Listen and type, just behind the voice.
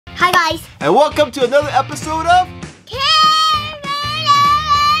Hi guys. And welcome to another episode of Kaven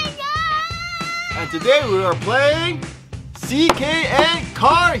Adventures. And today we are playing CKN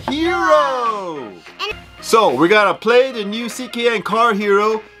Car Hero. So we're gonna play the new CKN Car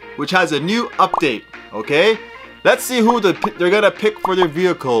Hero, which has a new update. Okay, let's see who they're gonna pick for their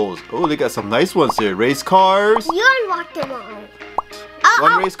vehicles. Oh, they got some nice ones here. Race cars. You unlocked them all.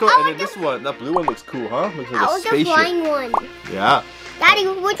 One race car, and then this one. That blue one looks cool, huh? Looks like a spaceship. The flying one. Yeah. Daddy,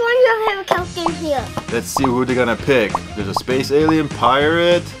 which one do you have a captain here? Let's see who they're gonna pick. There's a space alien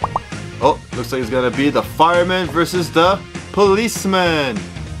pirate. Oh, looks like it's gonna be the fireman versus the policeman.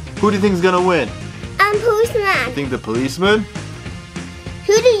 Who do you think is gonna win? Policeman. I think the policeman.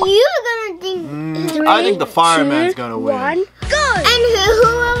 Who do you gonna think? I think the fireman's gonna win. One, go! And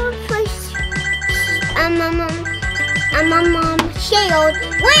whoever plays Shield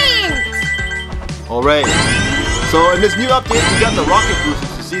wins. All right. So in this new update, we got the rocket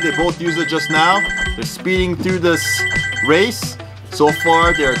boosters. You see, they both used it just now. They're speeding through this race. So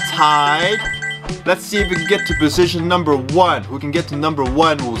far, they're tied. Let's see if we can get to position number 1. Who can get to number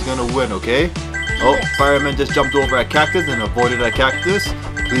 1 who's gonna win, okay? Oh, fireman just jumped over a cactus and avoided a cactus.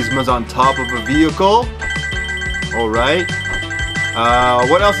 Policeman's on top of a vehicle. Alright.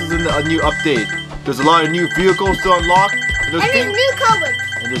 What else is in a new update? There's a lot of new vehicles to unlock. And there's new colors.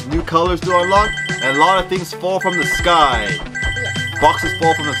 And there's new colors to unlock. And a lot of things fall from the sky. Yes. Boxes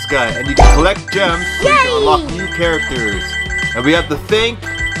fall from the sky. And you can collect gems so you can unlock new characters. And we have to think.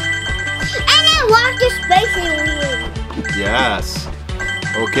 And then walk the space alien. Yes.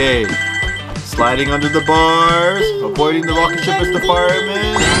 Okay. Sliding under the bars. Avoiding the rocket ship as the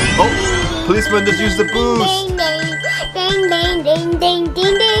fireman. Oh, policeman just used the boost. Ding ding ding ding ding ding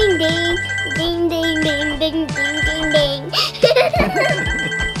ding ding ding ding ding ding ding ding.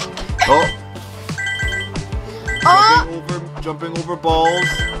 Oh. Jumping over balls.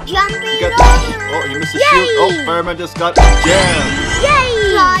 Jumping over. Oh, he missed the shield. Oh, fireman just got a gem.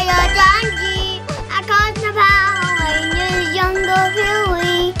 Yay! Fire Danji, across the power in the jungle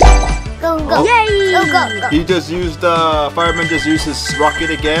fury. Go go. Oh. Yay! Go go go. He just used fireman just used his rocket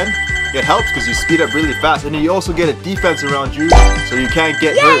again. It helps because you speed up really fast, and you also get a defense around you, so you can't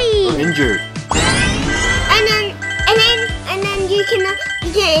get hurt or injured. And then you can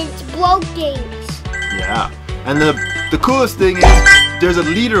explode things. Yeah. And the coolest thing is there's a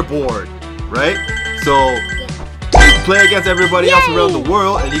leaderboard, right? So you can play against everybody else around the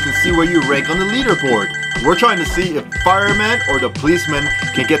world, and you can see where you rank on the leaderboard. We're trying to see if fireman or the policeman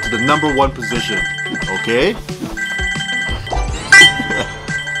can get to the number 1 position. Okay?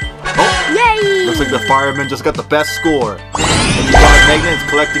 Looks like the fireman just got the best score. And he got a magnet, is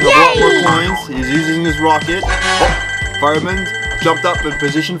collecting a lot more coins. He's using his rocket. Oh, fireman jumped up in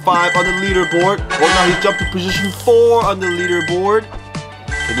position 5 on the leaderboard. Oh, now he's jumped to position 4 on the leaderboard.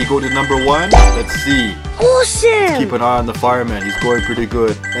 Can he go to number 1? Let's see. Awesome! Let's keep an eye on the fireman. He's going pretty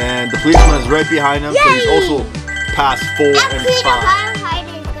good. And the policeman is right behind him, so he's also past 4 and 5.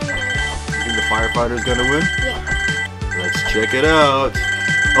 You think the firefighter is gonna win? Yeah. Let's check it out.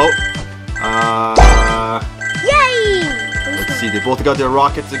 Oh. Yay! Let's see, they both got their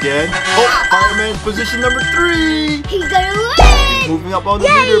rockets again. Oh, fireman, position number 3. He's gonna win! He's moving up on the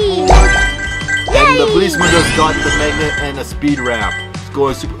leaderboard. And the policeman just got the magnet and a speed ramp. He's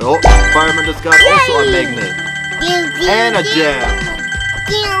going super. Oh, fireman just got also a magnet and a gem.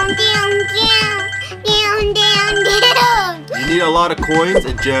 You need a lot of coins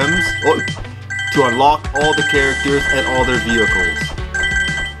and gems to unlock all the characters and all their vehicles.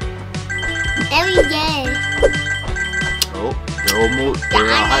 Every day. Oh, they're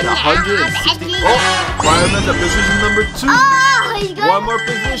at 160. Oh, fireman's at position number 2. Oh, he's gonna 1 more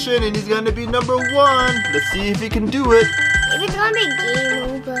position and he's gonna be number 1. Let's see if he can do it. If it's gonna be game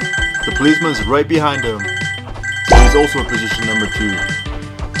over. The policeman's right behind him. So he's also in position number 2.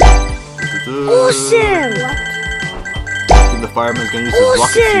 Awesome! I think the fireman's gonna use his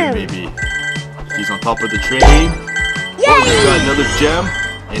rocket suit maybe. He's on top of the train. Oh, he's got another gem.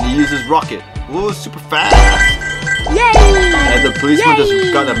 And he uses rocket. Whoa, super fast! Yay! And the policeman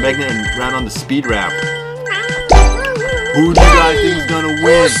just got a magnet and ran on the speed ramp. Who do you guys think is gonna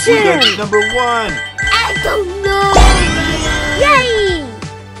win? Who's gonna be number 1? I don't know! Yay!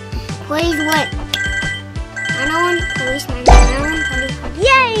 Please what? I don't want policeman. I don't want policeman.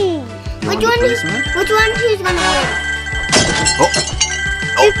 Yay! Which one who's gonna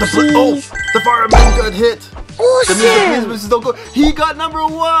win? The fireman got hit! Awesome! That means the policeman is still good. He got number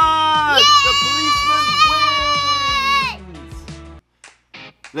 1! Yay! The policeman wins!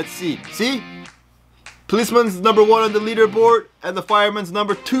 Let's see. See? Policeman's number 1 on the leaderboard, and the fireman's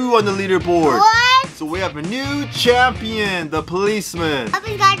number 2 on the leaderboard. What? So we have a new champion, the policeman. Hope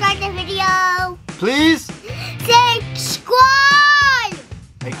you guys like the video. Please subscribe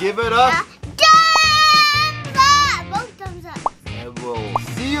and give it a thumbs up. Both thumbs up. And we'll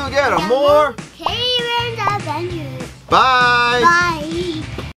see you again on more Kaven Adventures. Bye. Bye.